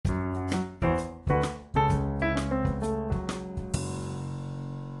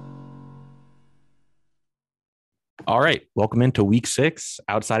All right. Welcome into week 6,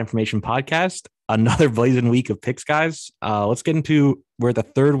 Outside Information Podcast. Another blazing week of picks, guys. Let's get into, we're at the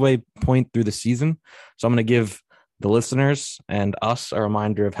third way point through the season. So I'm going to give the listeners and us a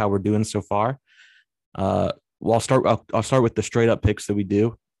reminder of how we're doing so far. I'll start with the straight up picks that we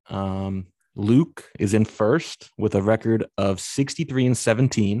do. Luke is in first with a record of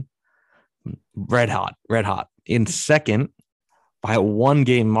 63-17. Red hot. In second by a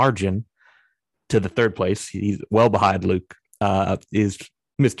 1-game margin to the third place. He's well behind Luke, is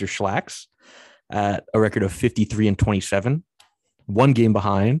Mr. Schlax at a record of 53-27. 1 game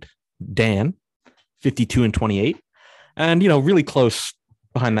behind Dan, 52-28. And, really close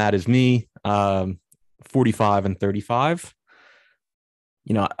behind that is me, 45-35.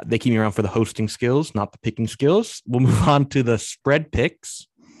 They keep me around for the hosting skills, not the picking skills. We'll move on to the spread picks,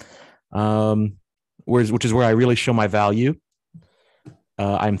 which is where I really show my value.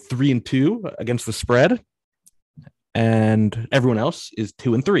 I'm 3-2 against the spread, and everyone else is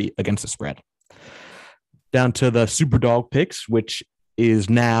 2-3 against the spread. Down to the Super Dog picks, which is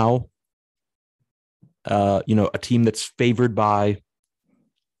now, a team that's favored by,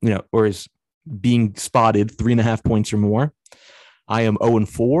 or is being spotted 3.5 points or more. I am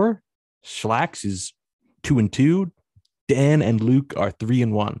 0-4. Schlax is 2-2. Dan and Luke are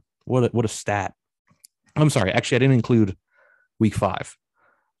 3-1. What a stat! I'm sorry. Actually, I didn't include week 5.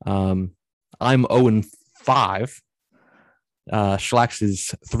 I'm 0-5. Schlax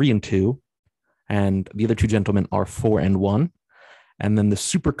is 3-2, and the other two gentlemen are 4-1. And then the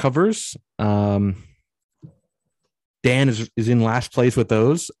super covers, Dan is in last place with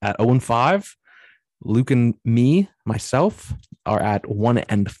those at 0-5. Luke and myself are at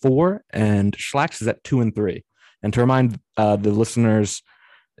 1-4, and Schlax is at 2-3. And to remind the listeners,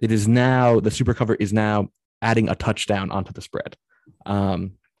 it is now, the super cover is now adding a touchdown onto the spread.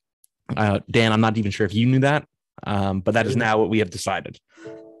 Dan, I'm not even sure if you knew that, but that is now what we have decided.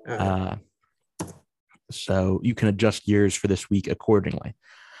 So you can adjust yours for this week accordingly.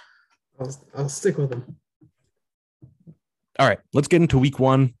 I'll stick with them. All right, let's get into week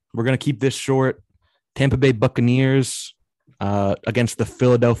 1. We're going to keep this short. Tampa Bay Buccaneers against the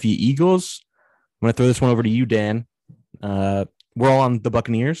Philadelphia Eagles. I'm going to throw this one over to you, Dan. We're all on the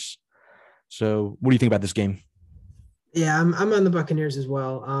Buccaneers. So what do you think about this game? Yeah, I'm on the Buccaneers as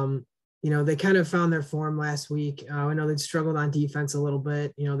well. They kind of found their form last week. I know they'd struggled on defense a little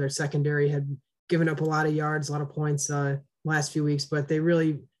bit. Their secondary had given up a lot of yards, a lot of points last few weeks, but they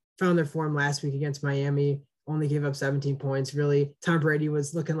really found their form last week against Miami. Only gave up 17 points. Really, Tom Brady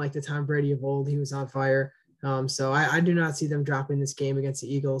was looking like the Tom Brady of old. He was on fire. So I do not see them dropping this game against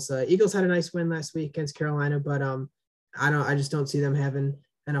the Eagles. Eagles had a nice win last week against Carolina, but I just don't see them having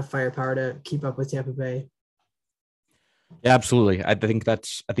enough firepower to keep up with Tampa Bay. Yeah, absolutely. I think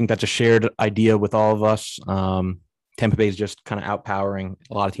that's a shared idea with all of us. Tampa Bay is just kind of outpowering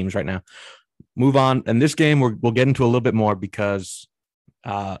a lot of teams right now. Move on. And this game we'll get into a little bit more because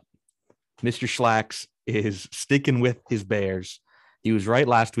Mr. Schlax is sticking with his Bears. He was right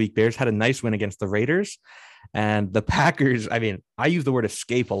last week. Bears had a nice win against the Raiders, and the Packers. I mean, I use the word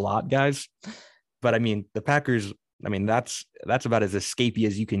escape a lot, guys, but I mean the Packers. I mean that's about as escapey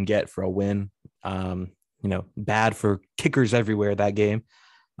as you can get for a win. Bad for kickers everywhere that game.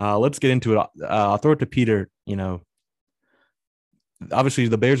 Let's get into it. I'll throw it to Peter. Obviously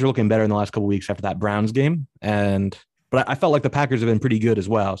the Bears are looking better in the last couple of weeks after that Browns game, but I felt like the Packers have been pretty good as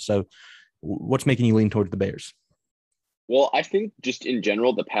well. So what's making you lean towards the Bears? Well, I think just in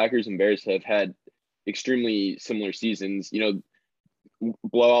general, the Packers and Bears have had extremely similar seasons.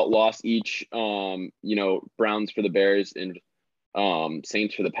 Blowout loss each. Browns for the Bears and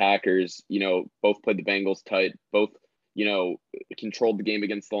Saints for the Packers. Both played the Bengals tight. Both, controlled the game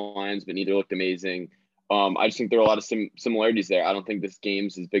against the Lions, but neither looked amazing. I just think there are a lot of similarities there. I don't think this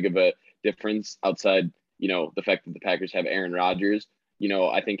game's as big of a difference outside, the fact that the Packers have Aaron Rodgers.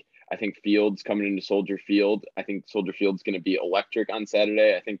 I think Fields coming into Soldier Field. I think Soldier Field's going to be electric on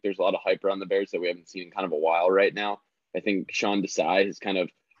Saturday. I think there's a lot of hype around the Bears that we haven't seen in kind of a while right now. I think Sean Desai has kind of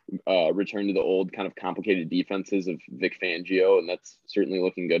returned to the old kind of complicated defenses of Vic Fangio, and that's certainly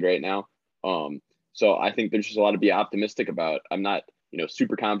looking good right now. So I think there's just a lot to be optimistic about. I'm not,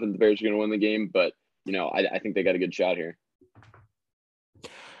 super confident the Bears are going to win the game, but, I think they got a good shot here.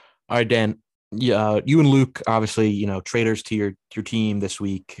 All right, Dan. Yeah, you and Luke, obviously, traders to your team this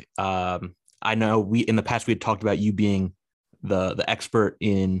week. I know in the past we had talked about you being the expert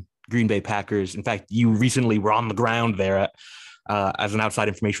in Green Bay Packers. In fact, you recently were on the ground there as an outside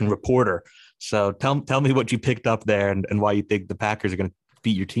information reporter. So tell me what you picked up there and why you think the Packers are going to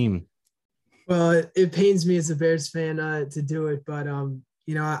beat your team. Well, it pains me as a Bears fan to do it, but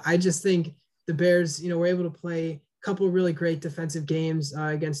I just think the Bears, were able to play couple of really great defensive games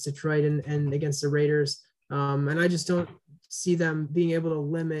against Detroit and against the Raiders. And I just don't see them being able to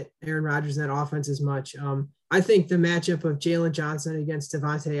limit Aaron Rodgers in that offense as much. I think the matchup of Jalen Johnson against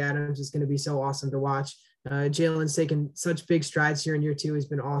Davante Adams is going to be so awesome to watch. Jalen's taken such big strides here in year 2. He's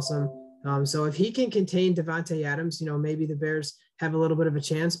been awesome. So if he can contain Davante Adams, maybe the Bears have a little bit of a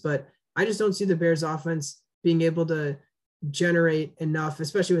chance, but I just don't see the Bears offense being able to generate enough,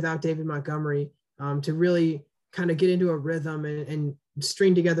 especially without David Montgomery, to really kind of get into a rhythm and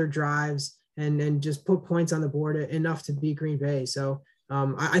string together drives and just put points on the board enough to beat Green Bay. So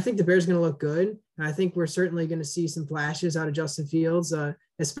I think the Bears are going to look good. And I think we're certainly going to see some flashes out of Justin Fields,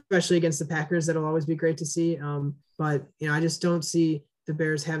 especially against the Packers. That'll always be great to see. But I just don't see the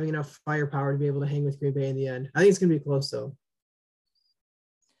Bears having enough firepower to be able to hang with Green Bay in the end. I think it's going to be close though.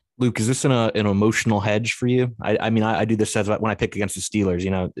 Luke, is this an emotional hedge for you? I mean, I do this as when I pick against the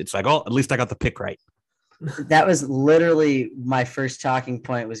Steelers, it's like, oh, at least I got the pick right. That was literally my first talking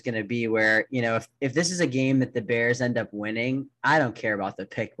point was going to be where, if this is a game that the Bears end up winning, I don't care about the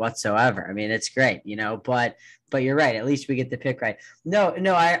pick whatsoever. I mean, it's great, but you're right. At least we get the pick right. No,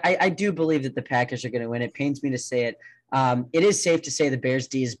 I do believe that the Packers are going to win. It pains me to say it. It is safe to say the Bears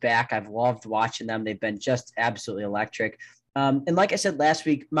D is back. I've loved watching them. They've been just absolutely electric. And like I said last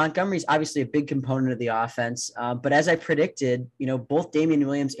week, Montgomery's obviously a big component of the offense. But as I predicted, both Damian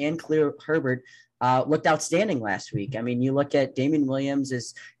Williams and Khalil Herbert looked outstanding last week. I mean, you look at Damian Williams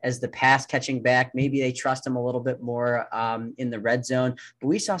as the pass catching back. Maybe they trust him a little bit more in the red zone, but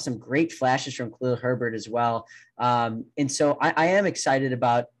we saw some great flashes from Khalil Herbert as well. And so I am excited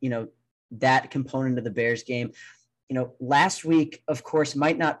about, that component of the Bears game. Last week, of course,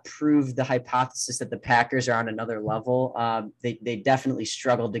 might not prove the hypothesis that the Packers are on another level. They definitely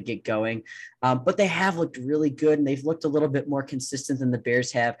struggled to get going, but they have looked really good, and they've looked a little bit more consistent than the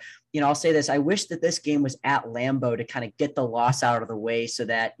Bears have. I'll say this. I wish that this game was at Lambeau to kind of get the loss out of the way so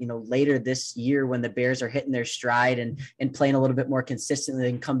that, later this year when the Bears are hitting their stride and playing a little bit more consistently,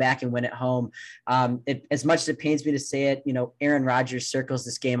 they can come back and win at home. As much as it pains me to say it, Aaron Rodgers circles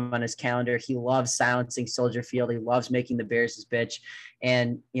this game on his calendar. He loves silencing Soldier Field. He loves making the Bears his bitch.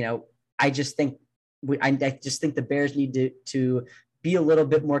 And, I just think the Bears need to be a little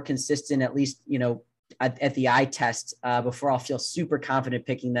bit more consistent, at least, at the eye test before I'll feel super confident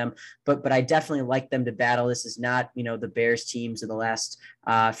picking them. But I definitely like them to battle. This is not, the Bears teams of the last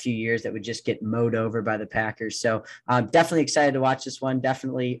few years that would just get mowed over by the Packers. So I'm definitely excited to watch this one.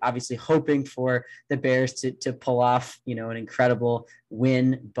 Definitely, obviously hoping for the Bears to pull off, an incredible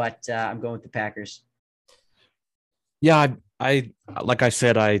win, but I'm going with the Packers. Yeah. I like I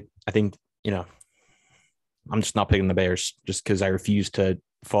said, I think, I'm just not picking the Bears just because I refuse to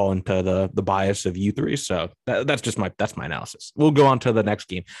fall into the bias of you three. So that's my analysis. We'll go on to the next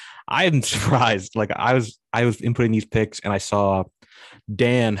game. I'm surprised. Like I was inputting these picks and I saw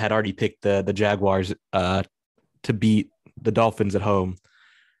Dan had already picked the Jaguars to beat the Dolphins at home.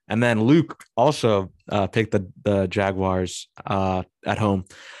 And then Luke also picked the Jaguars at home.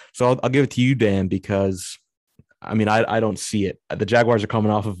 So I'll give it to you, Dan, because I mean, I don't see it. The Jaguars are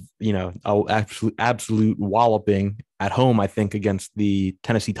coming off of, an absolute walloping at home, I think, against the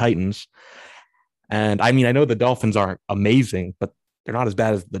Tennessee Titans. And I mean, I know the Dolphins aren't amazing, but they're not as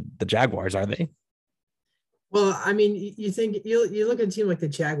bad as the Jaguars, are they? Well, I mean, you think you look at a team like the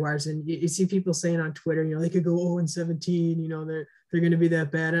Jaguars and you see people saying on Twitter, they could go 0-17, they're going to be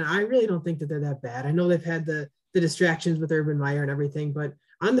that bad. And I really don't think that they're that bad. I know they've had the distractions with Urban Meyer and everything, but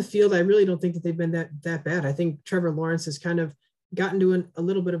on the field, I really don't think that they've been that bad. I think Trevor Lawrence has kind of gotten to a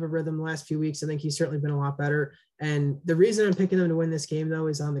little bit of a rhythm the last few weeks. I think he's certainly been a lot better. And the reason I'm picking them to win this game, though,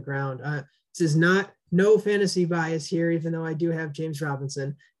 is on the ground. This is no fantasy bias here, even though I do have James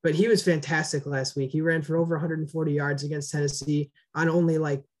Robinson, but he was fantastic last week. He ran for over 140 yards against Tennessee on only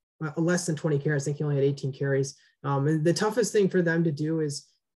less than 20 carries. I think he only had 18 carries. And the toughest thing for them to do is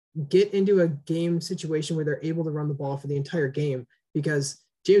get into a game situation where they're able to run the ball for the entire game, because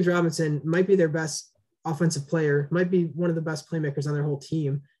James Robinson might be their best offensive player, might be one of the best playmakers on their whole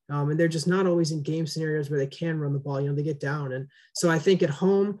team. And they're just not always in game scenarios where they can run the ball. They get down. And so I think at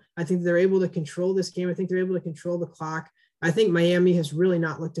home, I think they're able to control this game. I think they're able to control the clock. I think Miami has really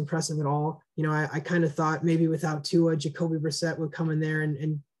not looked impressive at all. I kind of thought maybe without Tua, Jacoby Brissett would come in there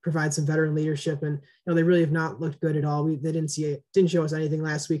and provide some veteran leadership. And, they really have not looked good at all. They didn't show us anything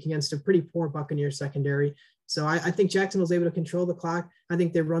last week against a pretty poor Buccaneers secondary. So I think Jacksonville's able to control the clock. I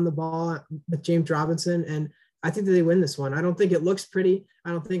think they run the ball with James Robinson, and I think that they win this one. I don't think it looks pretty.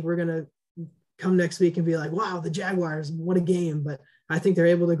 I don't think we're going to come next week and be like, wow, the Jaguars, what a game. But I think they're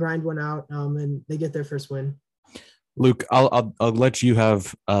able to grind one out and they get their first win. Luke, I'll let you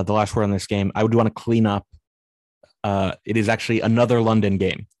have the last word on this game. I would want to clean up it is actually another London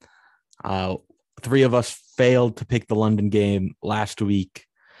game. Three of us failed to pick the London game last week.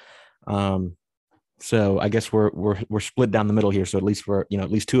 So I guess we're split down the middle here. So at least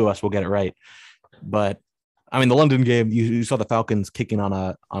at least two of us will get it right. But I mean, the London game, you saw the Falcons kicking on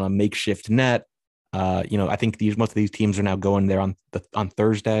a makeshift net. I think most of these teams are now going there on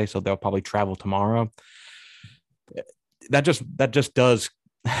Thursday, so they'll probably travel tomorrow. That just does.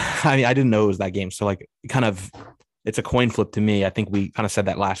 I mean, I didn't know it was that game, so like kind of it's a coin flip to me. I think we kind of said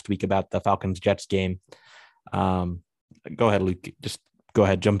that last week about the Falcons Jets game. Go ahead, Luke. Just go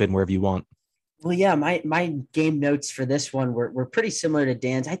ahead, jump in wherever you want. Well, yeah, my game notes for this one were pretty similar to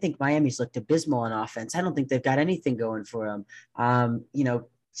Dan's. I think Miami's looked abysmal on offense. I don't think they've got anything going for them.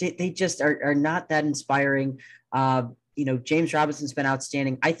 They just are not that inspiring. James Robinson's been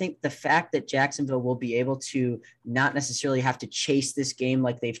outstanding. I think the fact that Jacksonville will be able to not necessarily have to chase this game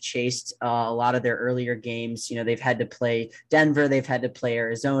like they've chased a lot of their earlier games. They've had to play Denver. They've had to play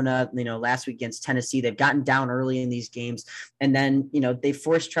Arizona, last week against Tennessee. They've gotten down early in these games. And then, they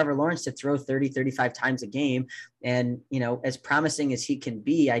forced Trevor Lawrence to throw 30, 35 times a game. And, as promising as he can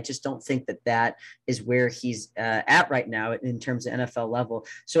be, I just don't think that is where he's at right now in terms of NFL level.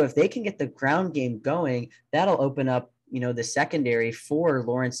 So if they can get the ground game going, that'll open up the secondary for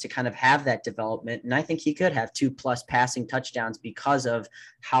Lawrence to kind of have that development. And I think he could have 2+ passing touchdowns because of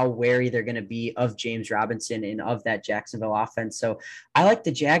how wary they're going to be of James Robinson and of that Jacksonville offense. So I like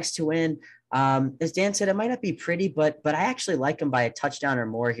the Jags to win. As Dan said, it might not be pretty, but I actually like them by a touchdown or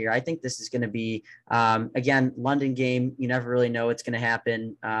more here. I think this is going to be, again, London game. You never really know what's going to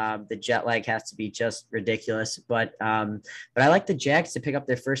happen. The jet lag has to be just ridiculous, but I like the Jags to pick up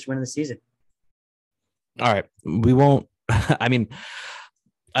their first win of the season. All right. We won't, I mean,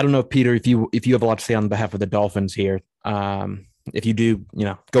 I don't know, Peter, if you have a lot to say on behalf of the Dolphins here. If you do,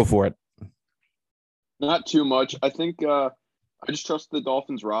 go for it. Not too much. I think I just trust the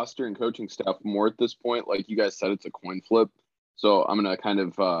Dolphins roster and coaching staff more at this point. Like you guys said, it's a coin flip. So I'm going to kind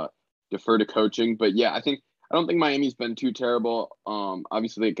of defer to coaching. But yeah, I don't think Miami's been too terrible.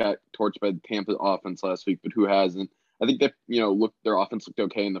 Obviously they got torched by the Tampa offense last week, but who hasn't? I think that, their offense looked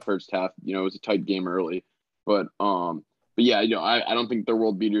okay in the first half. It was a tight game early, but yeah, I don't think they're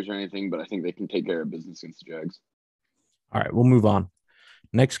world beaters or anything, but I think they can take care of business against the Jags. All right, we'll move on.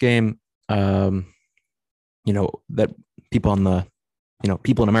 Next game, that people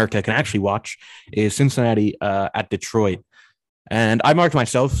people in America can actually watch is Cincinnati at Detroit. And I marked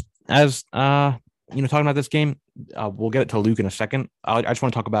myself as, talking about this game. We'll get it to Luke in a second. I just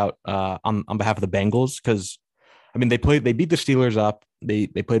want to talk about on behalf of the Bengals, because I mean, they beat the Steelers up. They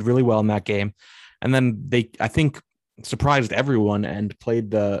played really well in that game. And then I think, surprised everyone and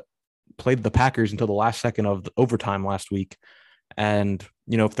played the Packers until the last second of the overtime last week. And,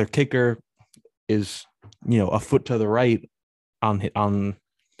 if their kicker is, a foot to the right on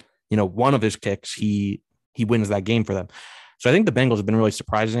one of his kicks, he wins that game for them. So I think the Bengals have been really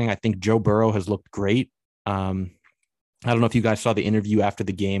surprising. I think Joe Burrow has looked great. I don't know if you guys saw the interview after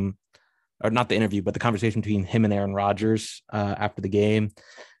the game, or not the interview, but the conversation between him and Aaron Rodgers after the game,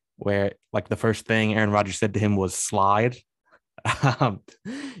 where like the first thing Aaron Rodgers said to him was slide.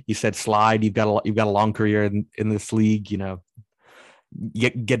 He said, slide, you've got a long career in this league,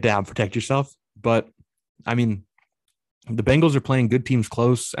 get down, protect yourself. But I mean, the Bengals are playing good teams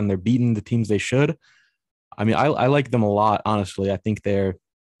close and they're beating the teams they should. I mean, I like them a lot, honestly. I think they're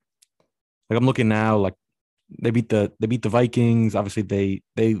like, I'm looking now, like they beat the Vikings. Obviously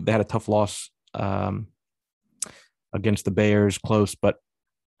they had a tough loss against the Bears, close, but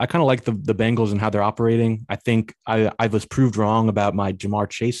I kind of like the Bengals and how they're operating. I think I was proved wrong about my Ja'Marr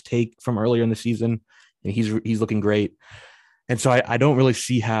Chase take from earlier in the season, and he's looking great. And so I don't really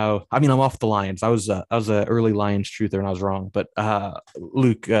see how. I mean, I'm off the Lions. I was a early Lions truther, and I was wrong. But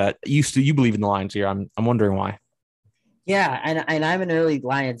Luke, you believe in the Lions here. I'm wondering why. Yeah, and I'm an early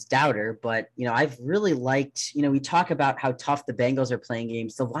Lions doubter, but I've really liked. We talk about how tough the Bengals are playing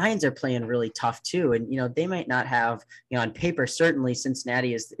games. The Lions are playing really tough too, and they might not have. On paper, certainly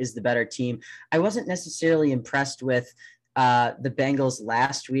Cincinnati is the better team. I wasn't necessarily impressed with the Bengals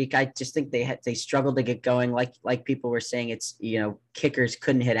last week. I just think they struggled to get going. Like people were saying, it's kickers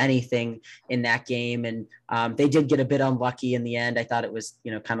couldn't hit anything in that game, and they did get a bit unlucky in the end. I thought it was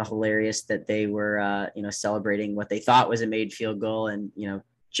kind of hilarious that they were celebrating what they thought was a made field goal, and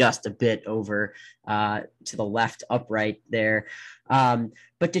just a bit over to the left upright there.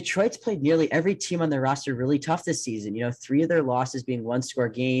 But Detroit's played nearly every team on their roster really tough this season. 3 of their losses being 1-score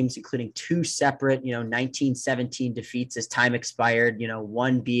games, including 2 separate, 19-17 defeats as time expired,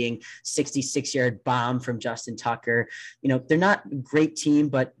 one being 66-yard bomb from Justin Tucker. They're not a great team,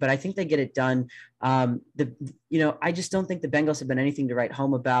 but I think they get it done. I just don't think the Bengals have been anything to write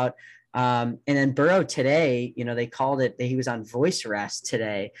home about. And then Burrow today, they called it that he was on voice rest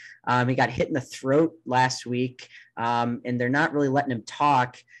today. He got hit in the throat last week, and they're not really letting him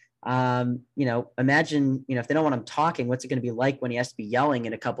talk. Imagine, if they don't want him talking, what's it going to be like when he has to be yelling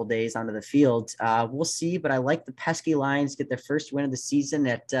in a couple days onto the field? We'll see, but I like the pesky Lions get their first win of the season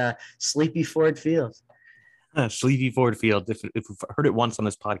at Sleepy Ford Field. Sleepy Ford Field. If we've heard it once on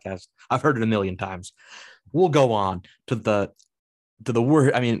this podcast, I've heard it a million times. We'll go on to the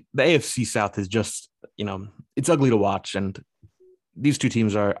word. I mean, the AFC South is just, it's ugly to watch, and these two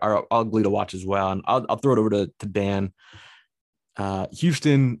teams are ugly to watch as well. And I'll throw it over to Dan.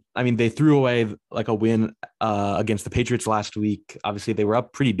 Houston, I mean, they threw away like a win against the Patriots last week. Obviously, they were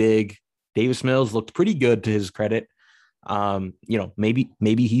up pretty big. Davis Mills looked pretty good, to his credit.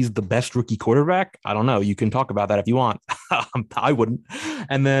 Maybe he's the best rookie quarterback. I don't know. You can talk about that if you want. I wouldn't.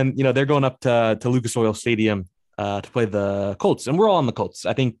 And then, they're going up to Lucas Oil Stadium to play the Colts, and we're all on the Colts.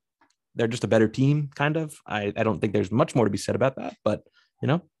 I think they're just a better team, kind of. I don't think there's much more to be said about that, but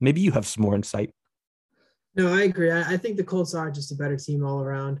maybe you have some more insight. No, I agree. I think the Colts are just a better team all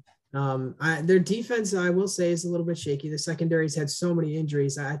around. Their defense, I will say, is a little bit shaky. The secondary's had so many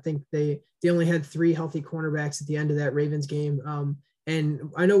injuries. I think they only had 3 healthy cornerbacks at the end of that Ravens game.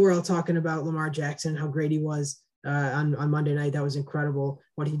 And I know we're all talking about Lamar Jackson, how great he was on Monday night. That was incredible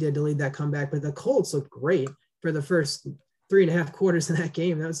what he did to lead that comeback. But the Colts looked great for the first 3.5 quarters in that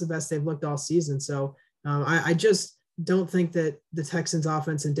game. That was the best they've looked all season. So I just don't think that the Texans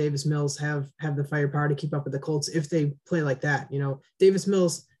offense and Davis Mills have the firepower to keep up with the Colts if they play like that. Davis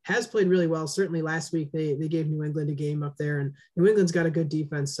Mills has played really well. Certainly last week they gave New England a game up there, and New England's got a good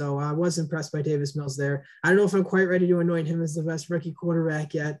defense. So I was impressed by Davis Mills there. I don't know if I'm quite ready to anoint him as the best rookie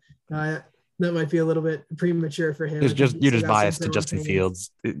quarterback yet. That might be a little bit premature for him. You're just biased to Justin Fields.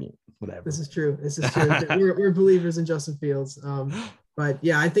 Whatever. This is true. We're believers in Justin Fields. But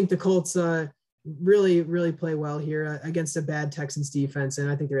yeah, I think the Colts really, really play well here against a bad Texans defense,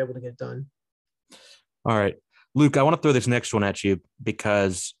 and I think they're able to get it done. All right, Luke, I want to throw this next one at you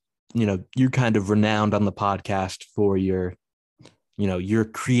because, you're kind of renowned on the podcast for your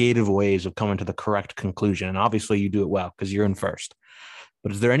creative ways of coming to the correct conclusion. And obviously you do it well because you're in first.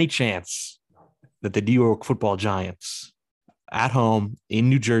 But is there any chance that the New York Football Giants at home in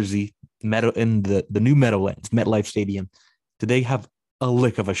New Jersey, in the new Meadowlands, MetLife Stadium, do they have a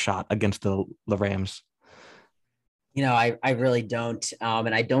lick of a shot against the Rams? I really don't.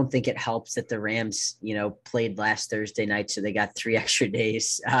 And I don't think it helps that the Rams, played last Thursday night. So they got 3 extra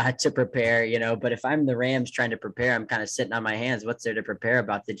days to prepare, but if I'm the Rams trying to prepare, I'm kind of sitting on my hands. What's there to prepare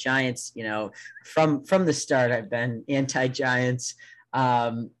about? The Giants, from the start, I've been anti-Giants,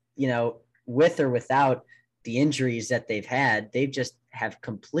 with or without the injuries that they've had, they've just have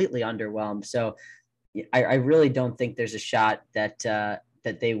completely underwhelmed. So I really don't think there's a shot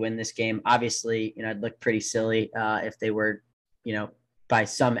that they win this game. Obviously, I'd look pretty silly if they were, by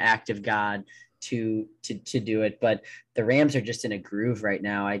some act of God to do it. But the Rams are just in a groove right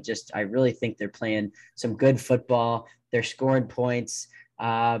now. I really think they're playing some good football. They're scoring points.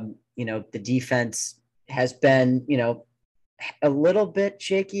 The defense has been, a little bit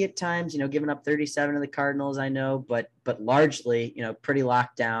shaky at times, giving up 37 to the Cardinals, I know, but largely, pretty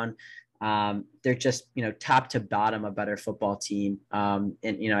locked down. They're just, top to bottom, a better football team. And,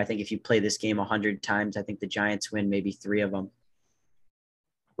 I think if you play this game 100 times, I think the Giants win maybe 3 of them.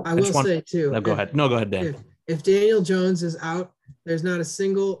 I will say too. No, go ahead, Dan. If Daniel Jones is out, there's not a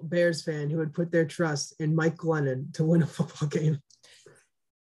single Bears fan who would put their trust in Mike Glennon to win a football game.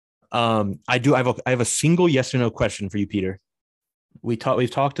 I have a single yes or no question for you, Peter. We've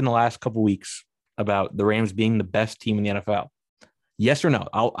talked in the last couple of weeks about the Rams being the best team in the NFL. Yes or no?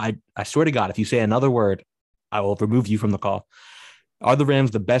 I swear to God, if you say another word, I will remove you from the call. Are the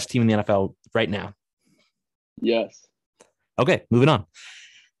Rams the best team in the NFL right now? Yes. Okay, moving on.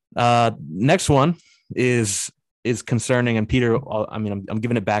 Next one is concerning, and Peter, I'm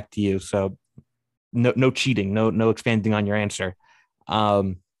giving it back to you. So no cheating, no expanding on your answer.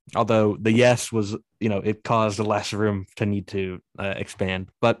 Although the yes was, it caused less room to need to expand.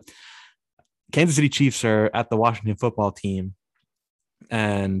 But Kansas City Chiefs are at the Washington football team.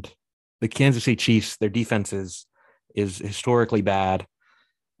 And the Kansas City Chiefs, their defense is historically bad,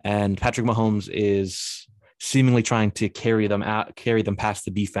 and Patrick Mahomes is seemingly trying to carry them past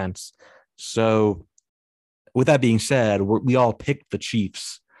the defense. So, with that being said, we all picked the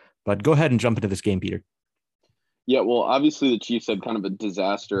Chiefs, but go ahead and jump into this game, Peter. Yeah, well, obviously the Chiefs had kind of a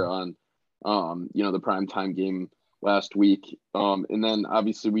disaster on, the primetime game last week, and then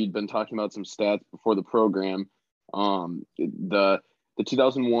obviously we'd been talking about some stats before the program. The The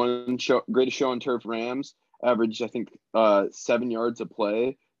 2001 greatest show on turf Rams averaged, I think, 7 yards a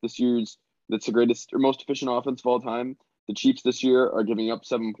play. That's the greatest or most efficient offense of all time. The Chiefs this year are giving up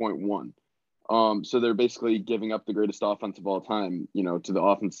 7.1. So they're basically giving up the greatest offense of all time, to the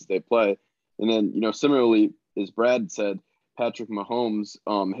offenses they play. And then, similarly, as Brad said, Patrick Mahomes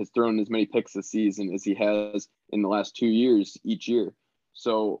has thrown as many picks this season as he has in the last 2 years each year.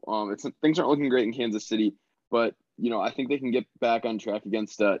 So things aren't looking great in Kansas City, but I think they can get back on track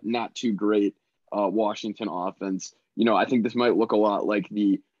against a not too great Washington offense. I think this might look a lot like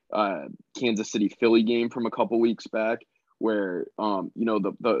the Kansas City Philly game from a couple weeks back, where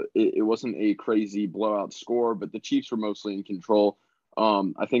it wasn't a crazy blowout score, but the Chiefs were mostly in control.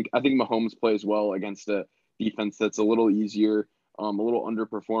 I think Mahomes plays well against a defense that's a little easier, a little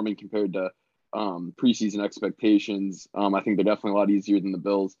underperforming compared to preseason expectations. I think they're definitely a lot easier than the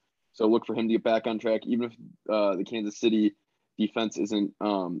Bills. So look for him to get back on track, even if the Kansas City defense isn't,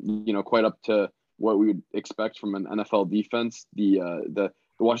 quite up to what we would expect from an NFL defense. The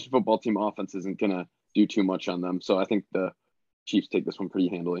Washington football team offense isn't going to do too much on them. So I think the Chiefs take this one pretty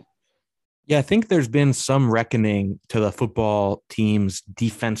handily. Yeah, I think there's been some reckoning to the football team's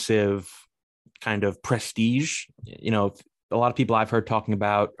defensive kind of prestige. A lot of people I've heard talking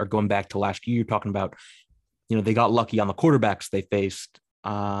about are going back to last year, talking about, they got lucky on the quarterbacks they faced.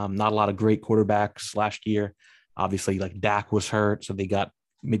 Not a lot of great quarterbacks last year. Obviously, like Dak was hurt, so they got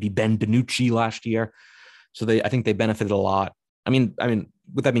maybe Ben DiNucci last year. So I think they benefited a lot. I mean,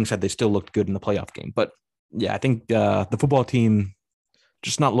 with that being said, they still looked good in the playoff game. But yeah, I think the football team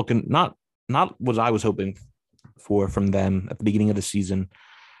just not what I was hoping for from them at the beginning of the season.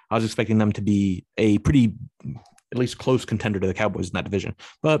 I was expecting them to be a pretty, at least close contender to the Cowboys in that division.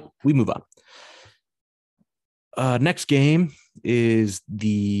 But we move on. Next game is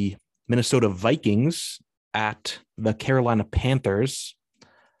the Minnesota Vikings at the Carolina Panthers.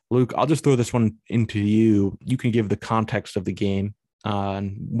 Luke, I'll just throw this one into you. You can give the context of the game.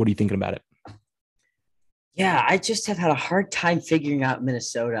 And what are you thinking about it? Yeah, I just have had a hard time figuring out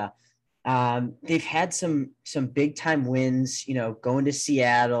Minnesota. They've had some big time wins, going to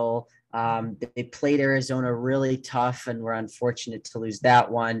Seattle. They played Arizona really tough and were unfortunate to lose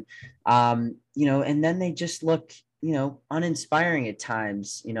that one. And then they just look, uninspiring at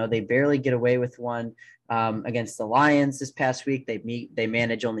times. They barely get away with one against the Lions this past week. They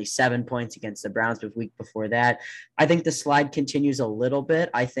manage only 7 points against the Browns the week before that. I think the slide continues a little bit.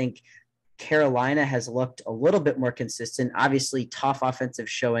 I think Carolina has looked a little bit more consistent. Obviously, tough offensive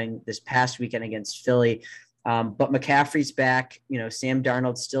showing this past weekend against Philly. But McCaffrey's back. Sam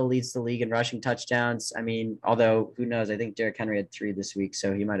Darnold still leads the league in rushing touchdowns. I mean, although who knows? I think Derrick Henry had 3 this week,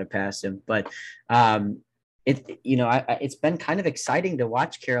 so he might have passed him. But it's been kind of exciting to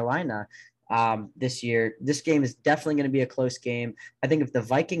watch Carolina this year. This game is definitely going to be a close game. I think if the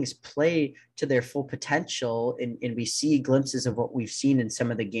Vikings play to their full potential and we see glimpses of what we've seen in some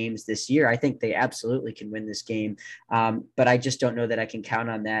of the games this year, I think they absolutely can win this game. But I just don't know that I can count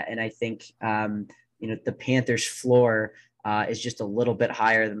on that. And I think, the Panthers floor is just a little bit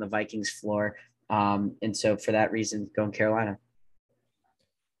higher than the Vikings floor. And so for that reason, going Carolina.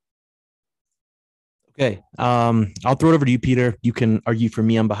 Okay. I'll throw it over to you, Peter. You can argue for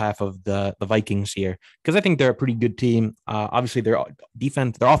me on behalf of the Vikings here, because I think they're a pretty good team. Obviously, their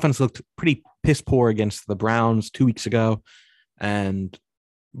offense looked pretty piss poor against the Browns 2 weeks ago.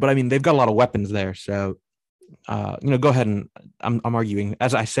 But I mean, they've got a lot of weapons there. So, go ahead and I'm arguing.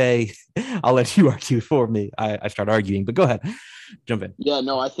 As I say, I'll let you argue for me. I start arguing, but go ahead. Jump in. Yeah,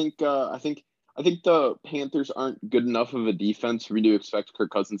 no, I think the Panthers aren't good enough of a defense for me to expect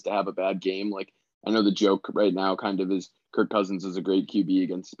Kirk Cousins to have a bad game. Like, I know the joke right now kind of is Kirk Cousins is a great QB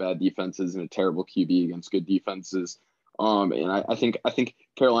against bad defenses and a terrible QB against good defenses. And I think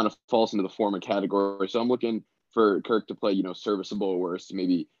Carolina falls into the former category. So I'm looking for Kirk to play, serviceable at worst,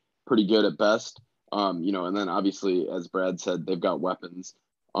 maybe pretty good at best. And then obviously, as Brad said, they've got weapons.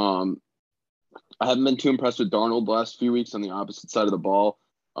 I haven't been too impressed with Darnold the last few weeks on the opposite side of the ball.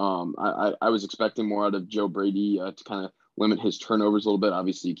 I was expecting more out of Joe Brady to kind of limit his turnovers a little bit.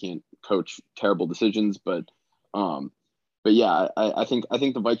 Obviously, you can't coach terrible decisions, but yeah, I think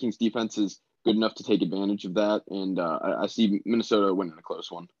the Vikings defense is good enough to take advantage of that, and I see Minnesota winning a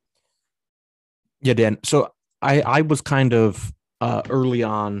close one. Yeah, Dan. So I was kind of early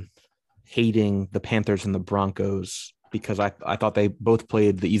on hating the Panthers and the Broncos because I thought they both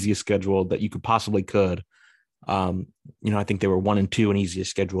played the easiest schedule that you possibly could. I think they were 1-2 in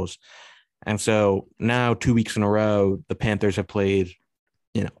easiest schedules. And so now 2 weeks in a row, the Panthers have played,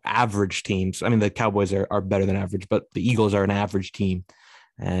 average teams. I mean, the Cowboys are better than average, but the Eagles are an average team.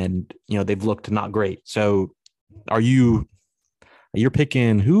 And, they've looked not great. So are you You're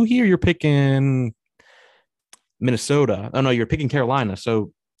picking who here? You're picking Minnesota. Oh no, you're picking Carolina.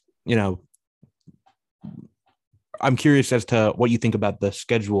 So, you know, I'm curious as to what you think about the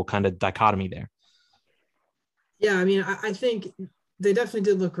schedule kind of dichotomy there. Yeah, I mean, I think they definitely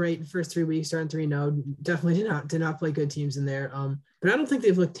did look great the first 3 weeks, starting 3-0. Definitely did not play good teams in there. But I don't think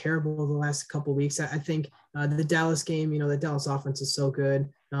they've looked terrible the last couple of weeks. I think the Dallas game, the Dallas offense is so good.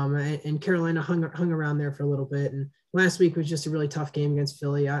 And Carolina hung around there for a little bit. And last week was just a really tough game against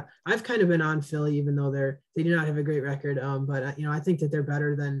Philly. I've kind of been on Philly, even though they do not have a great record. But I think that they're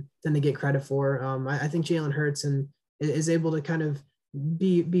better than they get credit for. I think Jalen Hurts is able to kind of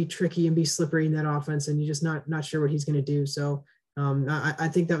be tricky and be slippery in that offense, and you're just not sure what he's going to do. So I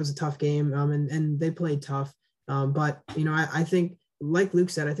think that was a tough game, and they played tough. But I think, like Luke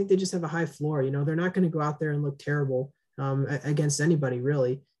said, I think they just have a high floor. They're not going to go out there and look terrible against anybody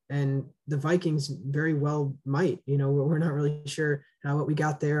really. And the Vikings very well might. We're not really sure what we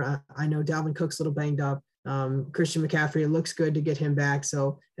got there. I know Dalvin Cook's a little banged up. Christian McCaffrey, it looks good to get him back.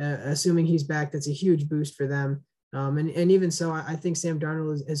 So assuming he's back, that's a huge boost for them. And even so, I think Sam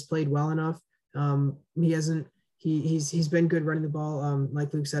Darnold has played well enough. He's been good running the ball,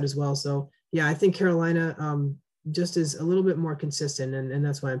 like Luke said as well. So yeah, I think Carolina just is a little bit more consistent, and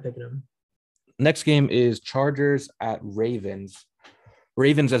that's why I'm picking them. Next game is Chargers at Ravens.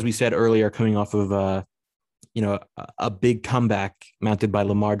 Ravens, as we said earlier, coming off of a big comeback mounted by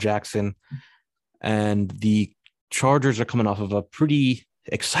Lamar Jackson, and the Chargers are coming off of a pretty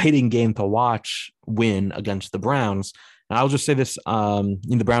exciting game to watch win against the Browns. And I'll just say this,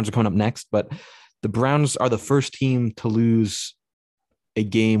 the Browns are coming up next, but the Browns are the first team to lose a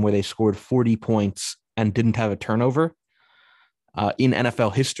game where they scored 40 points and didn't have a turnover in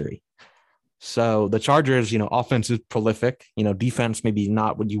NFL history. So the Chargers, offense is prolific, defense maybe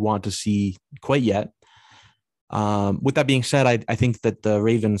not what you want to see quite yet. With that being said, I think that the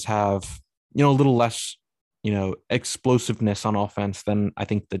Ravens have, a little less explosiveness on offense than I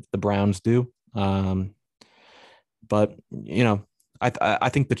think that the Browns do. But I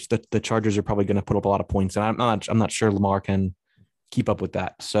think that the Chargers are probably going to put up a lot of points, and I'm not sure Lamar can keep up with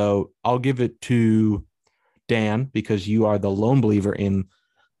that. So I'll give it to Dan, because you are the lone believer in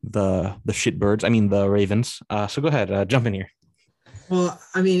the shitbirds. I mean the Ravens. So go ahead, jump in here. Well,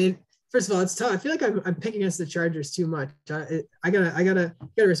 I mean, first of all, it's tough. I feel like I'm picking against the Chargers too much. I gotta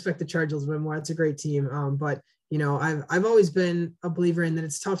respect the Chargers a bit more. It's a great team. But I've always been a believer in that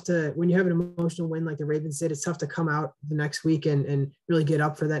it's tough to, when you have an emotional win like the Ravens did, it's tough to come out the next week and really get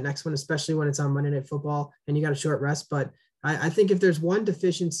up for that next one, especially when it's on Monday Night Football and you got a short rest. But I think if there's one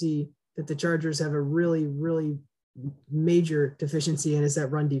deficiency that the Chargers have a really, really major deficiency in, is that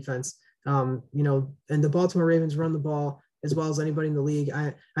run defense. And the Baltimore Ravens run the ball as well as anybody in the league.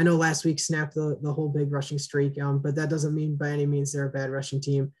 I know last week snapped the whole big rushing streak, but that doesn't mean by any means they're a bad rushing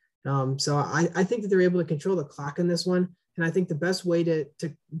team. So I think that they're able to control the clock in this one. And I think the best way to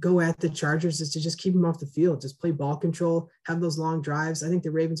go at the Chargers is to just keep them off the field, just play ball control, have those long drives. I think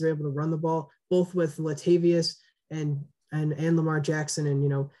the Ravens are able to run the ball both with Latavius and Lamar Jackson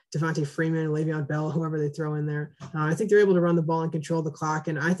and, Devontae Freeman, Le'Veon Bell, whoever they throw in there. I think they're able to run the ball and control the clock.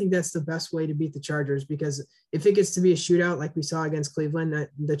 And I think that's the best way to beat the Chargers, because if it gets to be a shootout like we saw against Cleveland,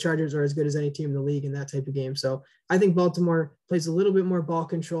 the Chargers are as good as any team in the league in that type of game. So I think Baltimore plays a little bit more ball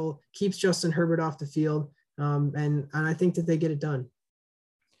control, keeps Justin Herbert off the field, and I think that they get it done.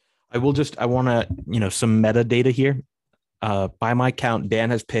 I want to, some metadata here. By my count,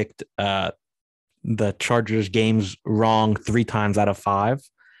 Dan has picked the Chargers games wrong 3 times out of 5,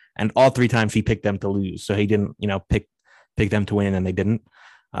 and all 3 times he picked them to lose. So he didn't, pick them to win, and they didn't.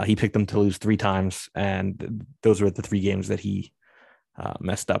 He picked them to lose 3 times, and those were the 3 games that he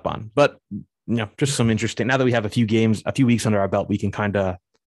messed up on. But just some interesting. Now that we have a few weeks under our belt, we can kind of,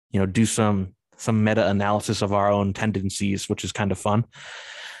 do some meta analysis of our own tendencies, which is kind of fun.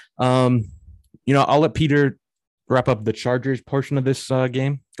 I'll let Peter wrap up the Chargers portion of this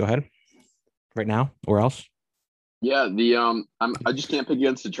game. Go ahead. Right now, or else? Yeah, I just can't pick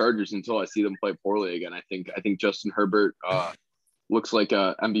against the Chargers until I see them play poorly again. I think Justin Herbert looks like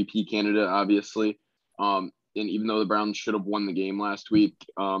a MVP candidate, obviously. And even though the Browns should have won the game last week,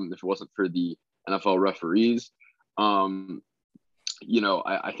 if it wasn't for the NFL referees, I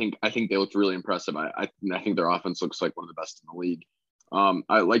think they looked really impressive. I think their offense looks like one of the best in the league.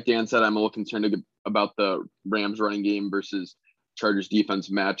 Like Dan said, I'm a little concerned about the Rams running game versus Chargers defense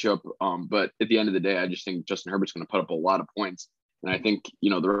matchup. But at the end of the day, I just think Justin Herbert's going to put up a lot of points. And I think,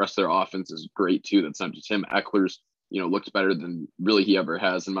 the rest of their offense is great too. That's not just him. Eckler's, looks better than really he ever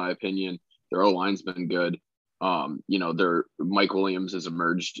has, in my opinion. Their O-line's been good. Their Mike Williams has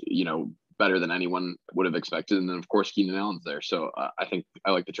emerged, better than anyone would have expected. And then, of course, Keenan Allen's there. So I think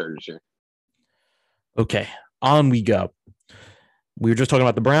I like the Chargers here. Okay, on we go. We were just talking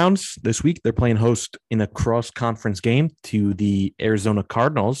about the Browns this week. They're playing host in a cross-conference game to the Arizona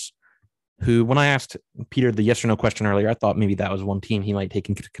Cardinals, who, when I asked Peter the yes or no question earlier, I thought maybe that was one team he might take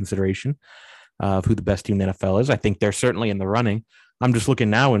into consideration of who the best team in the NFL is. I think they're certainly in the running. I'm just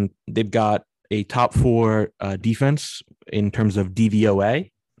looking now, and they've got a top 4 defense in terms of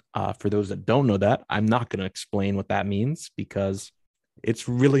DVOA. For those that don't know that, I'm not going to explain what that means because it's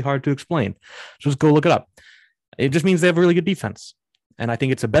really hard to explain. Just go look it up. It just means they have a really good defense. And I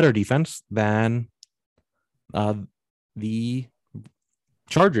think it's a better defense than the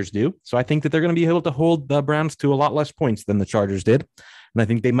Chargers do. So I think that they're going to be able to hold the Browns to a lot less points than the Chargers did. And I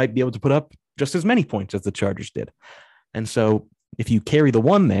think they might be able to put up just as many points as the Chargers did. And so if you carry the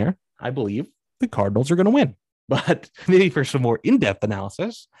one there, I believe the Cardinals are going to win. But maybe for some more in-depth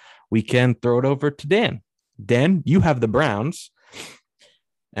analysis, we can throw it over to Dan. Dan, you have the Browns.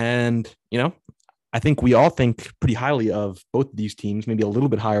 And, I think we all think pretty highly of both of these teams, maybe a little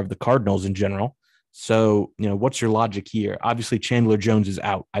bit higher of the Cardinals in general. So, what's your logic here? Obviously, Chandler Jones is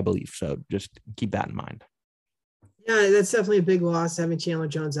out, I believe. So just keep that in mind. Yeah, that's definitely a big loss having Chandler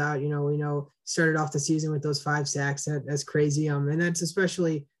Jones out. We know started off the season with those 5 sacks. That's crazy. And that's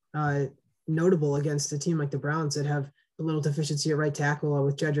especially notable against a team like the Browns that have a little deficiency at right tackle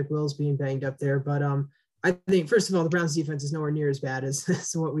with Jedrick Wills being banged up there. But I think, first of all, the Browns defense is nowhere near as bad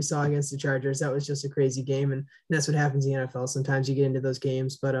as what we saw against the Chargers. That was just a crazy game. And that's what happens in the NFL. Sometimes you get into those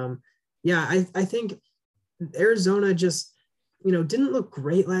games. But, I think Arizona just, didn't look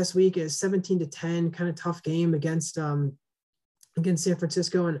great last week. A 17-10 kind of tough game against San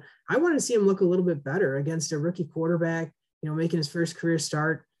Francisco. And I wanted to see him look a little bit better against a rookie quarterback, making his first career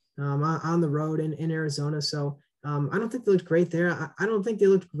start on the road in Arizona. So I don't think they looked great there. I don't think they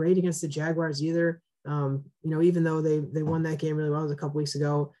looked great against the Jaguars either. Even though they won that game really well, it was a couple weeks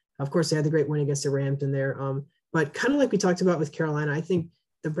ago. Of course, they had the great win against the Rams in there. But kind of like we talked about with Carolina, I think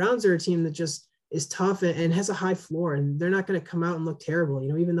the Browns are a team that just is tough and has a high floor, and they're not going to come out and look terrible.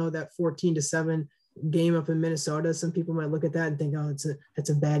 Even though that 14-7 game up in Minnesota, some people might look at that and think, oh, it's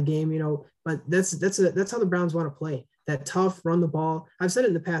a bad game, but that's how the Browns want to play. That tough, run the ball. I've said it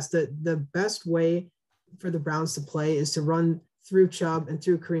in the past that the best way for the Browns to play is to run through Chubb and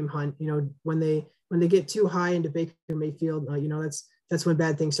through Kareem Hunt. When they get too high into Baker Mayfield, that's when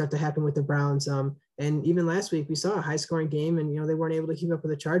bad things start to happen with the Browns. And even last week we saw a high scoring game and, they weren't able to keep up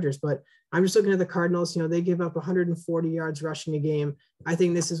with the Chargers, but I'm just looking at the Cardinals. They give up 140 yards rushing a game. I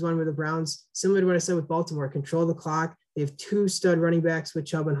think this is one where the Browns, similar to what I said with Baltimore, control the clock. They have 2 stud running backs with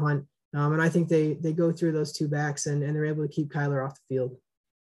Chubb and Hunt. And I think they go through those 2 backs and they're able to keep Kyler off the field.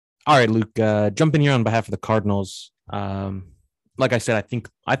 All right, Luke, jump in here on behalf of the Cardinals. Like I said,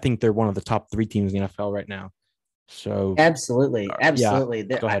 I think they're one of the top 3 teams in the NFL right now. So absolutely. Yeah,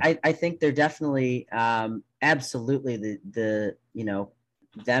 go ahead. I think they're definitely absolutely the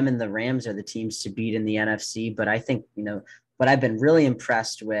them and the Rams are the teams to beat in the NFC. But I think what I've been really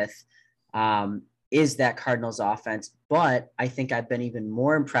impressed with is that Cardinals offense. But I think I've been even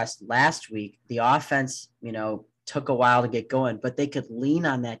more impressed last week. The offense, took a while to get going, but they could lean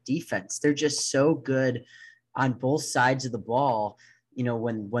on that defense. They're just so good on both sides of the ball.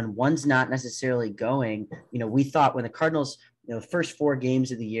 When one's not necessarily going, we thought when the Cardinals, the first 4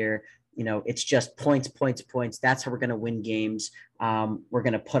 games of the year, it's just points. That's how we're going to win games. We're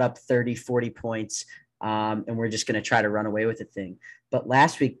going to put up 30, 40 points. And we're just going to try to run away with the thing. But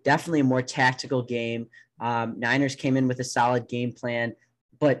last week, definitely a more tactical game. Niners came in with a solid game plan,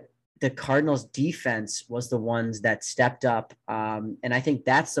 but the Cardinals defense was the ones that stepped up. And I think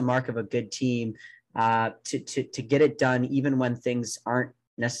that's the mark of a good team. To get it done, even when things aren't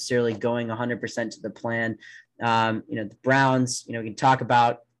necessarily going 100% to the plan. The Browns, we can talk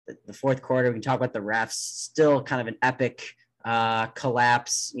about the fourth quarter. We can talk about the refs, still kind of an epic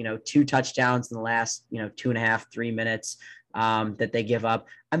collapse, 2 touchdowns in the last, 2.5, 3 minutes that they give up.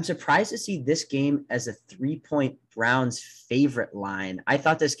 I'm surprised to see this game as a 3-point Browns favorite line. I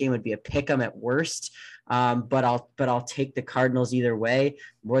thought this game would be a pick 'em at worst. But I'll take the Cardinals either way.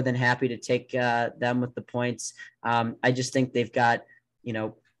 More than happy to take them with the points. I just think they've got,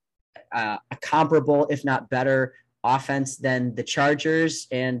 a comparable, if not better, offense than the Chargers,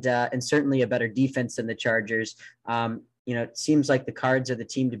 and certainly a better defense than the Chargers. It seems like the Cards are the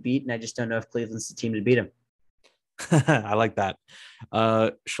team to beat, and I just don't know if Cleveland's the team to beat them. I like that.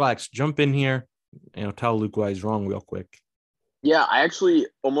 Schlax, jump in here. Tell Luke why he's wrong real quick. Yeah, I actually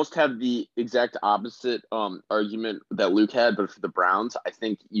almost have the exact opposite argument that Luke had, but for the Browns, I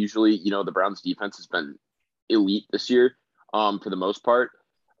think usually, the Browns defense has been elite this year for the most part.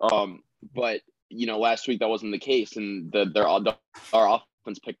 but last week that wasn't the case, and our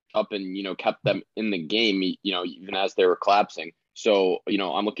offense picked up and kept them in the game, even as they were collapsing. So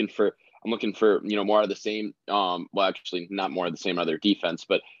I'm looking for more of the same. Well, actually, not more of the same other defense,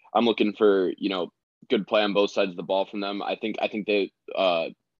 but I'm looking for good play on both sides of the ball from them. I think they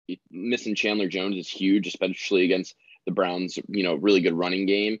missing Chandler Jones is huge, especially against the Browns. Really good running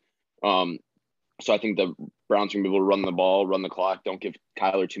game. So I think the Browns are gonna be able to run the ball, run the clock, don't give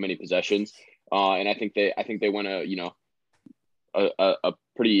Kyler too many possessions, and I think they win a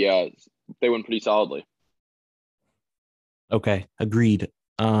pretty they win pretty solidly. Okay, agreed.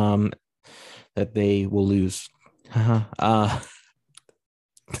 That they will lose.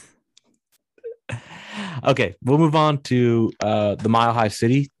 Okay, we'll move on to the Mile High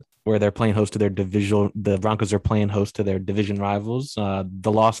City, where they're playing host to their division. The Broncos are playing host to their division rivals,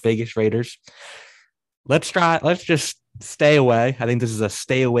 the Las Vegas Raiders. Let's just stay away. I think this is a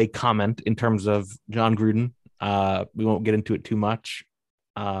stay away comment in terms of John Gruden. We won't get into it too much.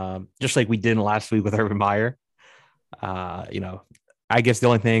 Just like we did last week with Urban Meyer. I guess the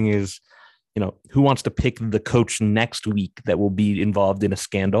only thing is, who wants to pick the coach next week that will be involved in a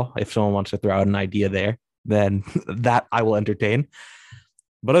scandal? If someone wants to throw out an idea there, then that I will entertain.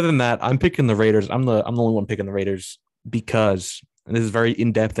 But other than that, I'm picking the Raiders. I'm the only one picking the Raiders because, and this is very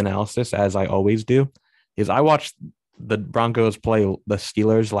in-depth analysis, as I always do, is I watched the Broncos play the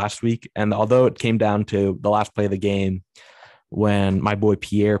Steelers last week. And although it came down to the last play of the game when my boy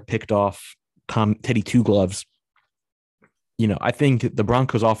Pierre picked off Teddy Two Gloves, I think the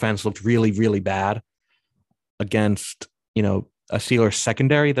Broncos offense looked really, really bad against, a Steelers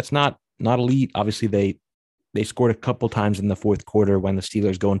secondary that's not elite. Obviously, they scored a couple times in the fourth quarter when the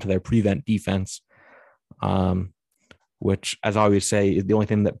Steelers go into their prevent defense, which, as I always say, is the only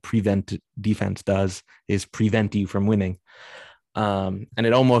thing that prevent defense does is prevent you from winning. And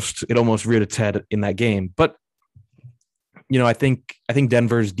it almost reared its head in that game. But, I think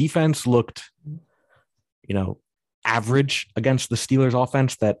Denver's defense looked, average against the Steelers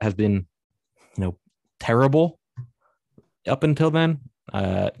offense that has been, terrible up until then.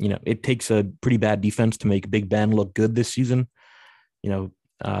 It takes a pretty bad defense to make Big Ben look good this season. Given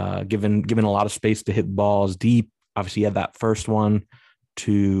a lot of space to hit balls deep. Obviously, he had that first one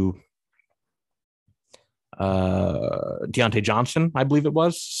to Deontay Johnson, I believe it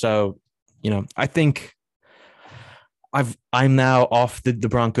was. So, I think I'm now off the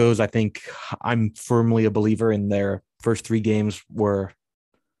Broncos. I think I'm firmly a believer in their first three games were,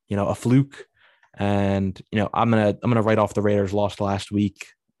 a fluke. And, I'm gonna write off the Raiders lost last week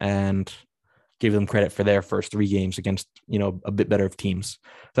and give them credit for their first three games against, a bit better of teams.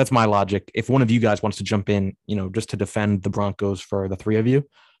 That's my logic. If one of you guys wants to jump in, just to defend the Broncos for the three of you,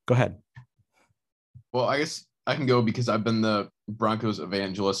 go ahead. Well, I guess I can go because I've been the Broncos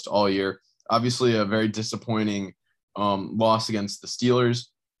evangelist all year. Obviously, a very disappointing loss against the Steelers.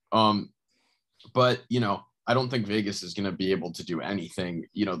 But, I don't think Vegas is going to be able to do anything.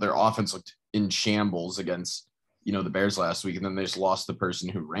 Their offense looked in shambles against, the Bears last week, and then they just lost the person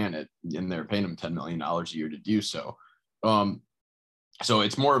who ran it, and they're paying them $10 million a year to do so. So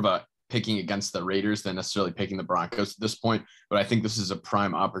it's more of a picking against the Raiders than necessarily picking the Broncos at this point. But I think this is a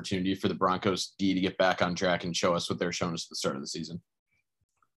prime opportunity for the Broncos D to get back on track and show us what they're showing us at the start of the season.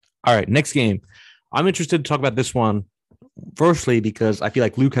 All right, next game. I'm interested to talk about this one, firstly, because I feel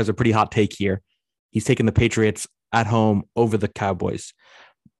like Luke has a pretty hot take here. He's taking the Patriots at home over the Cowboys.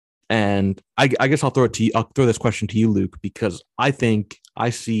 And I guess I'll throw this question to you, Luke, because I think I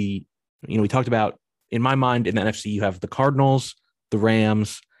see, we talked about, in my mind, in the NFC, you have the Cardinals, the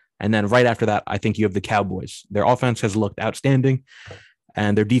Rams, and then right after that, I think you have the Cowboys. Their offense has looked outstanding,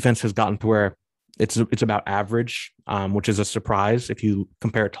 and their defense has gotten to where it's about average, which is a surprise if you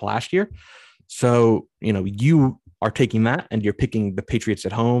compare it to last year. So, you are taking that and you're picking the Patriots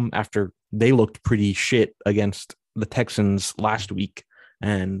at home after they looked pretty shit against the Texans last week.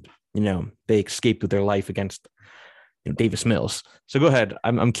 And, they escaped with their life against Davis Mills. So go ahead.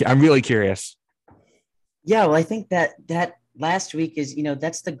 I'm really curious. Yeah, well, I think that last week is,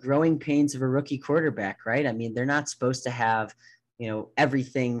 that's the growing pains of a rookie quarterback, right? I mean, they're not supposed to have,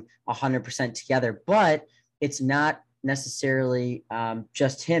 everything 100% together, but it's not necessarily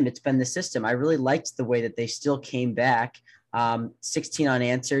just him. It's been the system. I really liked the way that they still came back 16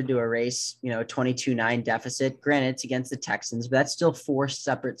 unanswered to erase, 22-9 deficit. Granted, it's against the Texans, but that's still 4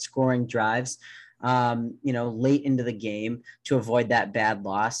 separate scoring drives, late into the game to avoid that bad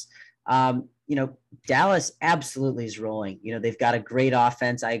loss. Dallas absolutely is rolling. They've got a great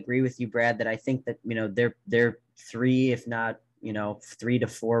offense. I agree with you, Brad, that I think that, they're 3, if not, 3 to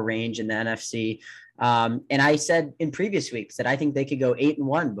 4 range in the NFC. And I said in previous weeks that I think they could go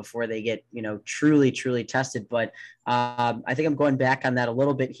 8-1 before they get, truly, truly tested. But I think I'm going back on that a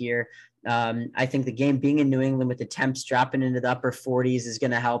little bit here. I think the game being in New England with the temps dropping into the upper 40s is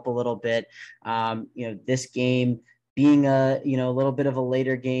going to help a little bit. This game being a little bit of a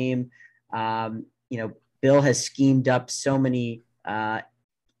later game, Bill has schemed up so many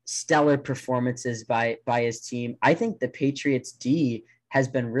stellar performances by his team. I think the Patriots D has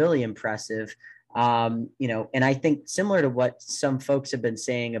been really impressive. And I think similar to what some folks have been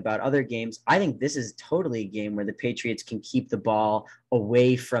saying about other games, I think this is totally a game where the Patriots can keep the ball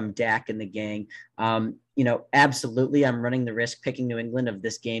away from Dak and the gang. Absolutely, I'm running the risk picking New England of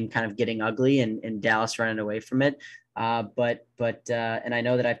this game kind of getting ugly and Dallas running away from it. But and I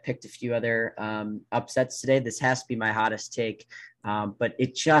know that I've picked a few other upsets today. This has to be my hottest take. But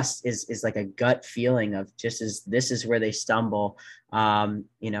it just is like a gut feeling of this is where they stumble, and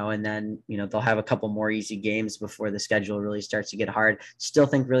then, they'll have a couple more easy games before the schedule really starts to get hard. Still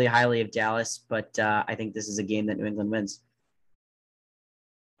think really highly of Dallas, but I think this is a game that New England wins.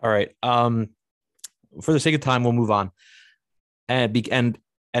 All right. For the sake of time, we'll move on.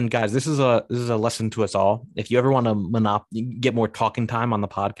 And guys, this is a lesson to us all. If you ever want to get more talking time on the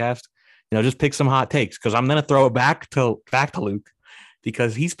podcast, just pick some hot takes, because I'm going to throw it back to Luke,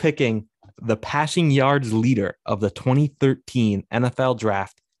 because he's picking the passing yards leader of the 2013 NFL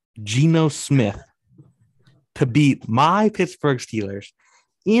draft, Geno Smith, to beat my Pittsburgh Steelers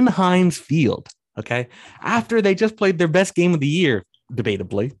in Heinz Field. Okay. After they just played their best game of the year,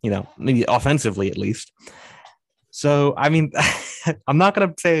 debatably, maybe offensively at least. So, I mean, I'm not going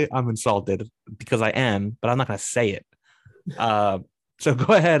to say I'm insulted, because I am, but I'm not going to say it. So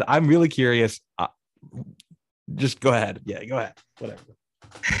go ahead. I'm really curious. Just go ahead. Yeah, go ahead. Whatever.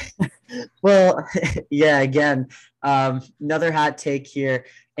 Well, yeah, again, another hot take here.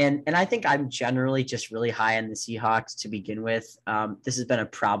 And I think I'm generally just really high on the Seahawks to begin with. This has been a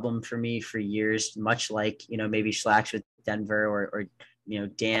problem for me for years, much like, maybe Schlack's with Denver or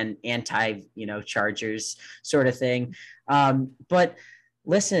Dan anti, Chargers sort of thing. But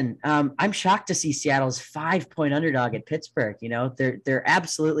listen, I'm shocked to see Seattle's 5-point underdog at Pittsburgh. They're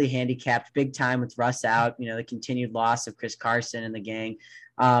absolutely handicapped big time with Russ out, the continued loss of Chris Carson and the gang.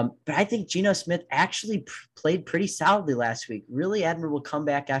 But I think Geno Smith actually played pretty solidly last week. Really admirable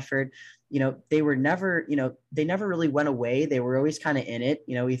comeback effort. They were never, they never really went away. They were always kind of in it.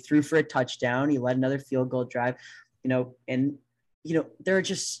 He threw for a touchdown. He led another field goal drive, and there are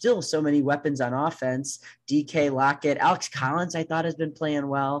just still so many weapons on offense. DK, Lockett, Alex Collins, I thought has been playing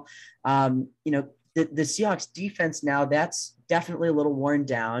well. The Seahawks defense now, that's definitely a little worn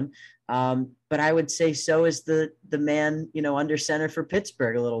down. But I would say so is the man, under center for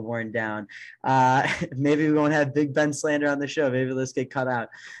Pittsburgh, a little worn down. Maybe we won't have Big Ben slander on the show. Maybe let's get cut out.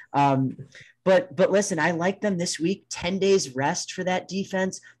 But listen, I like them this week. 10 days rest for that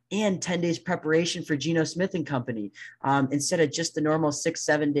defense and 10 days preparation for Geno Smith and company, instead of just the normal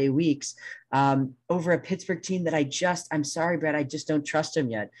 6-7 day weeks, over a Pittsburgh team that I'm sorry, Brad, I just don't trust them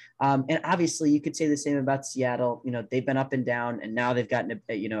yet. And obviously you could say the same about Seattle. They've been up and down, and now they've gotten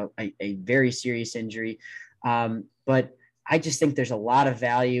a very serious injury. But I just think there's a lot of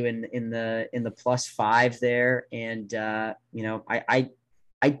value in the +5 there. And,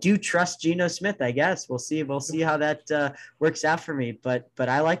 I do trust Geno Smith, I guess. We'll see how that works out for me. But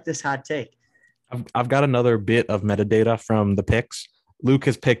I like this hot take. I've got another bit of metadata from the picks. Luke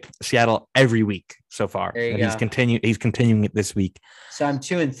has picked Seattle every week so far. There you go. He's continuing it this week. So I'm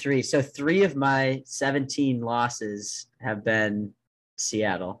 2-3. So 3 of my 17 losses have been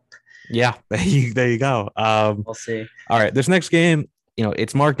Seattle. Yeah, there you go. We'll see. All right, this next game,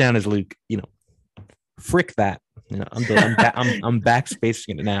 it's marked down as Luke. Frick that. I'm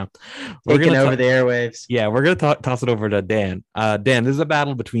backspacing it now. Taking over the airwaves. Yeah, we're gonna toss it over to Dan. Dan, this is a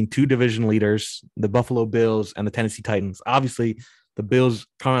battle between two division leaders, the Buffalo Bills and the Tennessee Titans. Obviously, the Bills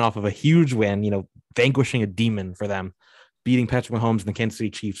coming off of a huge win, vanquishing a demon for them, beating Patrick Mahomes and the Kansas City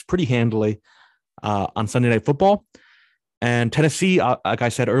Chiefs pretty handily on Sunday Night Football. And Tennessee, like I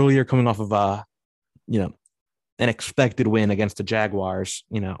said earlier, coming off of an expected win against the Jaguars,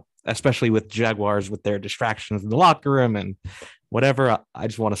 especially with Jaguars with their distractions in the locker room and whatever. I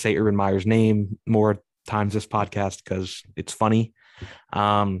just want to say Urban Meyer's name more times this podcast because it's funny.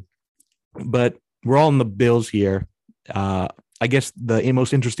 But we're all in the Bills here. I guess the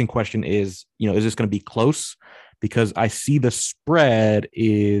most interesting question is, is this going to be close? Because I see the spread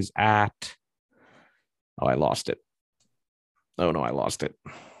is at, I lost it. Oh no, I lost it.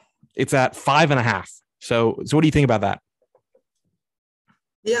 It's at 5.5. So what do you think about that?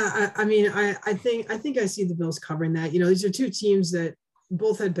 Yeah, I mean, I think I see the Bills covering that. These are two teams that,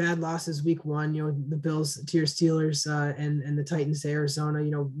 both had bad losses week one. You know, the Bills to your Steelers and the Titans to Arizona.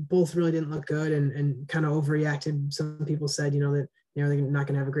 You know, both really didn't look good and kind of overreacted. Some people said, you know, that they're not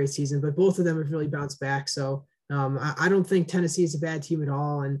going to have a great season, but both of them have really bounced back. So I don't think Tennessee is a bad team at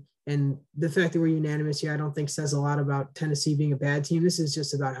all. And the fact that we're unanimous here, I don't think says a lot about Tennessee being a bad team. This is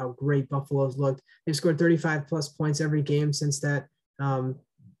just about how great Buffalo's looked. They've scored 35 plus points every game since that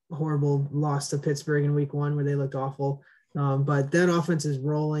horrible loss to Pittsburgh in week one where they looked awful. But that offense is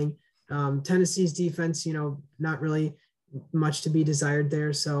rolling. Tennessee's defense, you know, not really much to be desired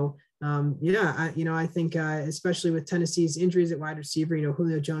there. So I think especially with Tennessee's injuries at wide receiver, you know,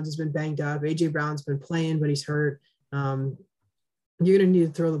 Julio Jones has been banged up. AJ Brown's been playing, but he's hurt. You're going to need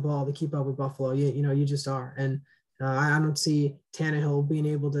to throw the ball to keep up with Buffalo. You just are. And I don't see Tannehill being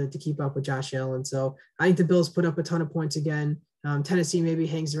able to keep up with Josh Allen. So I think the Bills put up a ton of points again. Tennessee maybe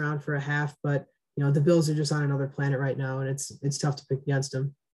hangs around for a half, but you know, the Bills are just on another planet right now, and it's tough to pick against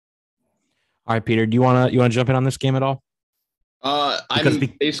them. All right, Peter, do you want to jump in on this game at all? I'm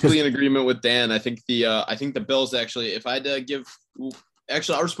basically in agreement with Dan. I think the Bills actually, if I had to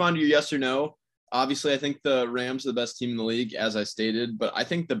I'll respond to you yes or no. Obviously, I think the Rams are the best team in the league, as I stated, but I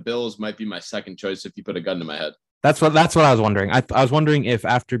think the Bills might be my second choice if you put a gun to my head. That's what I was wondering. I was wondering if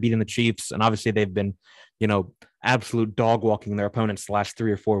after beating the Chiefs, and obviously they've been, you know, absolute dog walking their opponents the last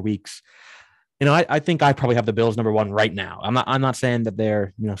 3 or 4 weeks. You know, I think I probably have the Bills number one right now. I'm not saying that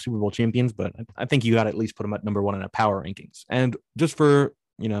they're, you know, Super Bowl champions, but I think you got to at least put them at number one in a power rankings. And just to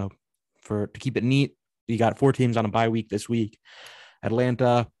keep it neat, you got 4 teams on a bye week this week: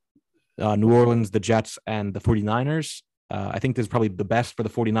 Atlanta, New Orleans, the Jets, and the 49ers. I think this is probably the best for the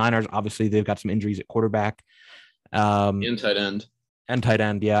 49ers. Obviously, they've got some injuries at quarterback. And tight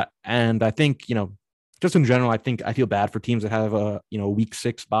end. Yeah. And I think, you know, just in general, I feel bad for teams that have a, you know, week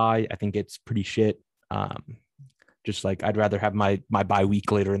 6 bye. I think it's pretty shit. Just like I'd rather have my bye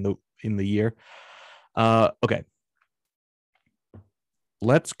week later in the year. Okay.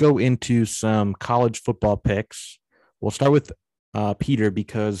 Let's go into some college football picks. We'll start with Peter,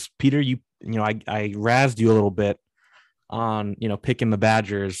 because Peter, I razzed you a little bit on, you know, picking the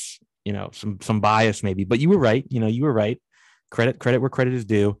Badgers, you know, some bias maybe, but you were right. You know, you were right. Credit where credit is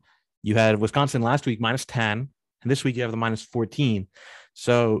due. You had Wisconsin last week -10, and this week you have the -14.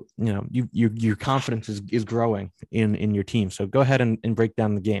 So, you know, your confidence is growing in your team. So go ahead and break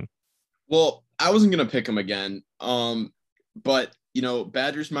down the game. Well, I wasn't going to pick them again. But, you know,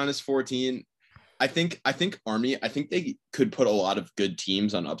 Badgers -14. I think Army, I think they could put a lot of good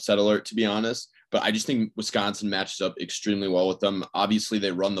teams on upset alert, to be honest. But I just think Wisconsin matches up extremely well with them. Obviously,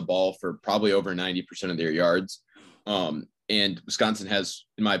 they run the ball for probably over 90% of their yards. And Wisconsin has,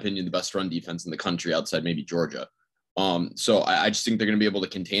 in my opinion, the best run defense in the country outside maybe Georgia. So I just think they're going to be able to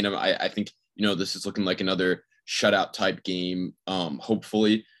contain them. I think, you know, this is looking like another shutout type game,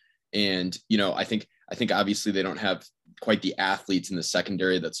 hopefully. And, you know, I think obviously they don't have quite the athletes in the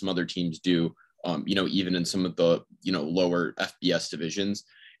secondary that some other teams do, you know, even in some of the, you know, lower FBS divisions.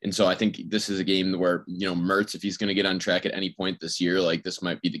 And so I think this is a game where, you know, Mertz, if he's going to get on track at any point this year, like this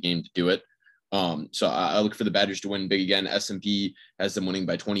might be the game to do it. So I look for the Badgers to win big again. S&P has them winning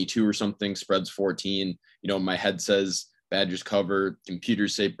by 22 or something. Spreads 14. You know, my head says Badgers cover.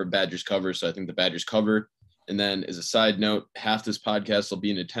 Computers say Badgers cover. So I think the Badgers cover. And then as a side note, half this podcast will be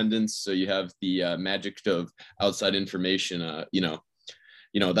in attendance. So you have the magic of outside information. You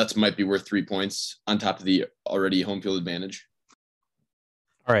know, that's might be worth 3 points on top of the already home field advantage.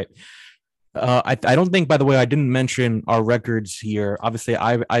 All right. I don't think, by the way, I didn't mention our records here. Obviously,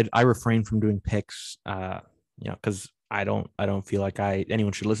 I refrain from doing picks, you know, because I don't feel like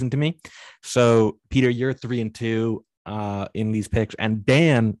anyone should listen to me. So, Peter, you're 3-2 in these picks, and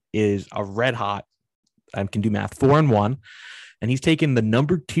Dan is a red hot. I can do math, 4-1, and he's taken the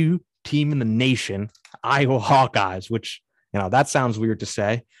number 2 team in the nation, Iowa Hawkeyes, which, you know, that sounds weird to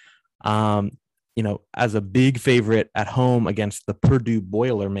say. You know, as a big favorite at home against the Purdue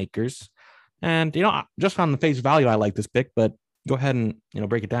Boilermakers. And, you know, just on the face value, I like this pick, but go ahead and, you know,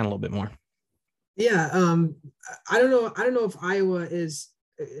 break it down a little bit more. Yeah. I don't know if Iowa is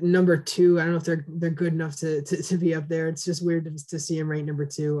number 2. I don't know if they're good enough to be up there. It's just weird to see them ranked number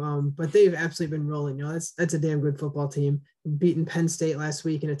 2. But they've absolutely been rolling. You know, that's a damn good football team. Beating Penn State last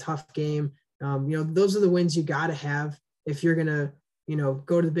week in a tough game. You know, those are the wins you got to have if you're going to, you know,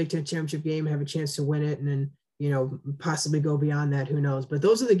 go to the Big Ten championship game, have a chance to win it, and then, you know, possibly go beyond that, who knows. But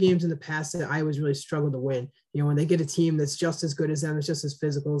those are the games in the past that Iowa's really struggled to win. You know, when they get a team that's just as good as them, it's just as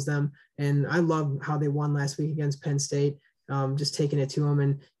physical as them. And I love how they won last week against Penn State, just taking it to them.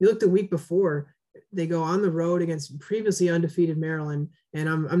 And you look the week before, they go on the road against previously undefeated Maryland. And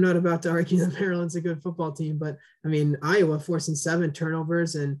I'm not about to argue that Maryland's a good football team, but I mean, Iowa forcing 7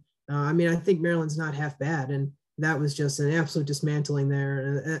 turnovers. And I mean, I think Maryland's not half bad. And that was just an absolute dismantling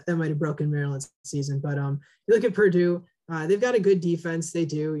there. That might've broken Maryland's season. But you look at Purdue, they've got a good defense. They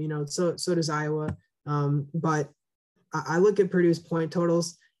do, so does Iowa. But I look at Purdue's point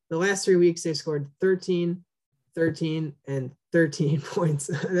totals. The last 3 weeks, they've scored 13, 13, and 13 points.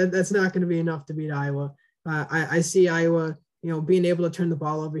 That's not going to be enough to beat Iowa. I see Iowa, being able to turn the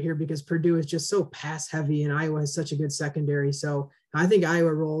ball over here because Purdue is just so pass heavy and Iowa has such a good secondary. So I think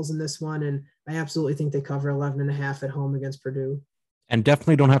Iowa rolls in this one, and I absolutely think they cover 11.5 at home against Purdue. And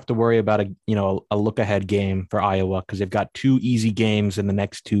definitely don't have to worry about a look ahead game for Iowa because they've got 2 easy games in the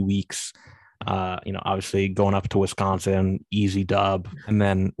next 2 weeks. Obviously going up to Wisconsin, easy dub, and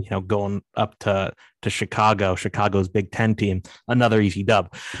then going up to Chicago's Big Ten team, another easy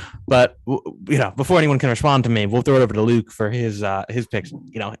dub. But before anyone can respond to me, we'll throw it over to Luke for his picks.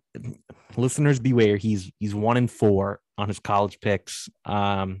 Listeners beware, he's 1-4 on his college picks.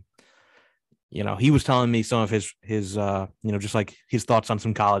 He was telling me some of his just like his thoughts on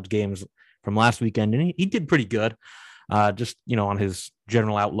some college games from last weekend, and he did pretty good. Just on his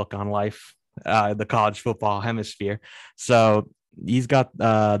general outlook on life. The college football hemisphere. So he's got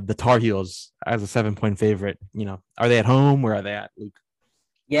the Tar Heels as a 7-point favorite. Are they at home? Where are they at, Luke?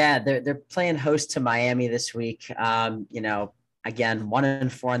 Yeah, they're playing host to Miami this week. Again,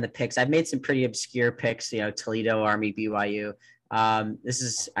 1-4 on the picks. I've made some pretty obscure picks, Toledo, Army, BYU. This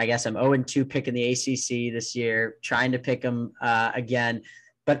is, I guess I'm 0-2 picking the ACC this year, trying to pick them again.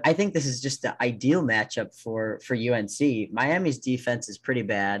 But I think this is just the ideal matchup for UNC. Miami's defense is pretty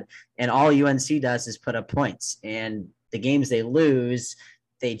bad, and all UNC does is put up points. And the games they lose,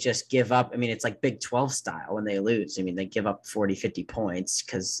 they just give up. I mean, it's like Big 12 style when they lose. I mean, they give up 40, 50 points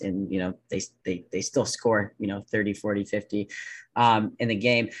because, they still score, 30, 40, 50 in the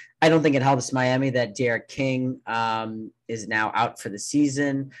game. I don't think it helps Miami that Derek King is now out for the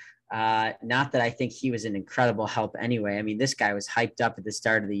season. Not that I think he was an incredible help anyway. I mean, this guy was hyped up at the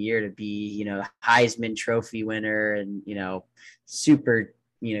start of the year to be, Heisman Trophy winner and, super,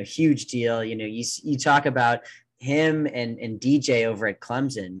 huge deal. You talk about him and DJ over at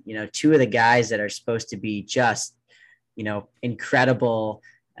Clemson, 2 of the guys that are supposed to be just, incredible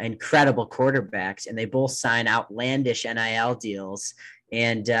quarterbacks, and they both sign outlandish NIL deals.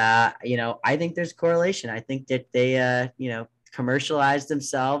 And, I think there's correlation. I think that they, commercialized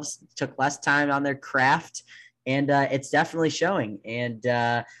themselves, took less time on their craft, and it's definitely showing.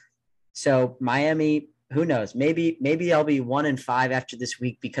 And so Miami, who knows, maybe I'll be 1-5 after this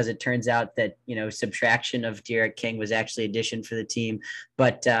week because it turns out that, subtraction of Derek King was actually addition for the team.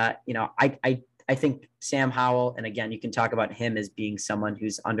 But, I think Sam Howell, and again, you can talk about him as being someone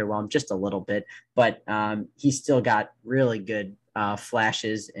who's underwhelmed just a little bit, but he's still got really good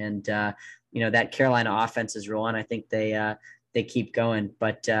flashes. And, that Carolina offense is rolling. I think they keep going.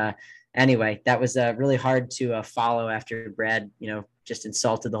 But anyway, that was really hard to follow after Brad, just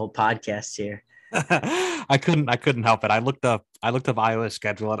insulted the whole podcast here. I couldn't help it. I looked up Iowa's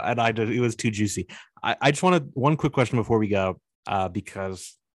schedule and it was too juicy. I just wanted one quick question before we go,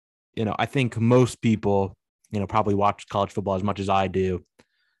 because, I think most people, probably watch college football as much as I do.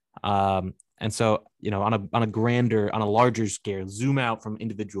 And so, on a larger scale, zoom out from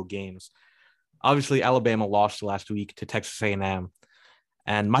individual games. Obviously, Alabama lost last week to Texas A&M.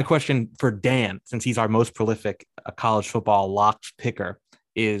 And my question for Dan, since he's our most prolific college football locked picker,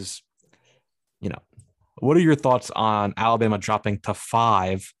 is, what are your thoughts on Alabama dropping to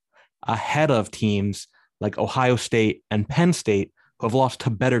 5 ahead of teams like Ohio State and Penn State who have lost to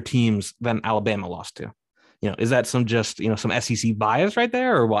better teams than Alabama lost to? Is that some SEC bias right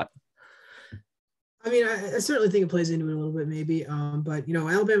there or what? I mean, I certainly think it plays into it a little bit, maybe. But,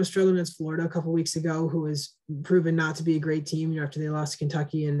 Alabama struggled against Florida a couple of weeks ago, who has proven not to be a great team, after they lost to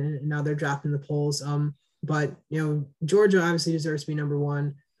Kentucky, and now they're dropping the polls. But, Georgia obviously deserves to be number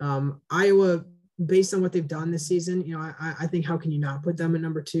 1. Iowa, based on what they've done this season, I think how can you not put them at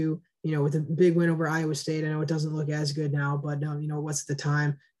number 2, with a big win over Iowa State. I know it doesn't look as good now, but, what's the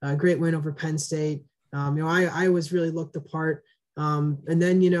time? Great win over Penn State. Iowa's really looked the part. And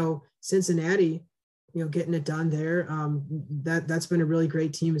then, Cincinnati, getting it done there. That's been a really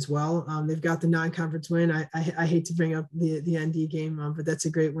great team as well. They've got the non-conference win. I hate to bring up the ND game, but that's a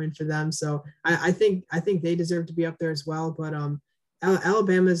great win for them. So I think they deserve to be up there as well. But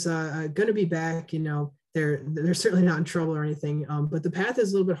Alabama's going to be back. They're certainly not in trouble or anything. But the path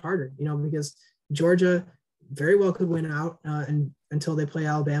is a little bit harder. Because Georgia very well could win out until they play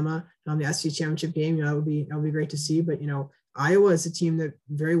Alabama on the SEC championship game. That would be great to see. But Iowa is a team that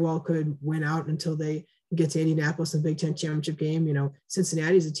very well could win out until they get to Indianapolis in the Big Ten championship game.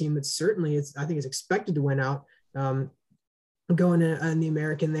 Cincinnati is a team that certainly I think is expected to win out going in the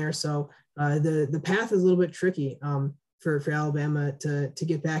American there. So the path is a little bit tricky for Alabama to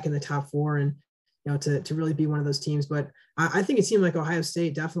get back in the top four and, to really be one of those teams. But I think a team like Ohio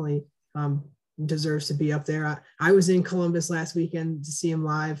State definitely deserves to be up there. I was in Columbus last weekend to see them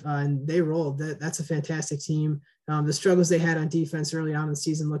live and they rolled. That's a fantastic team. The struggles they had on defense early on in the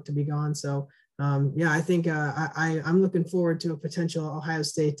season look to be gone. So I think I'm looking forward to a potential Ohio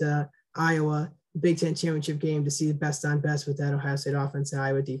State Iowa Big Ten championship game to see the best on best with that Ohio State offense and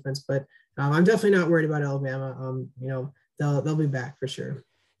Iowa defense. But I'm definitely not worried about Alabama. They'll be back for sure.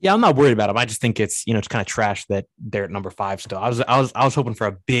 Yeah, I'm not worried about them. I just think it's kind of trash that they're at number 5 still. I was hoping for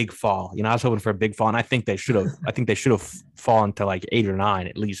a big fall. I was hoping for a big fall, and I think they should have. I think they should have fallen to like 8 or 9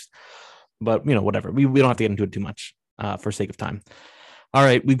 at least. But whatever. We don't have to get into it too much for sake of time. All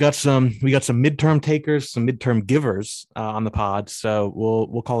right, we got some midterm takers, some midterm givers on the pod. So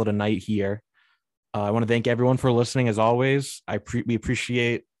we'll call it a night here. I want to thank everyone for listening as always. We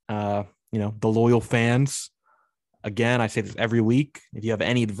appreciate the loyal fans. Again, I say this every week. If you have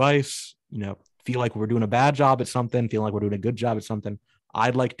any advice, feel like we're doing a bad job at something, feel like we're doing a good job at something,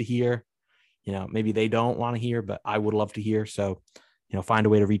 I'd like to hear. Maybe they don't want to hear, but I would love to hear. So, find a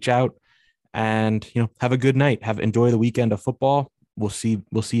way to reach out and, have a good night. Enjoy the weekend of football. We'll see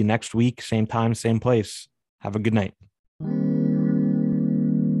you next week. Same time, same place. Have a good night.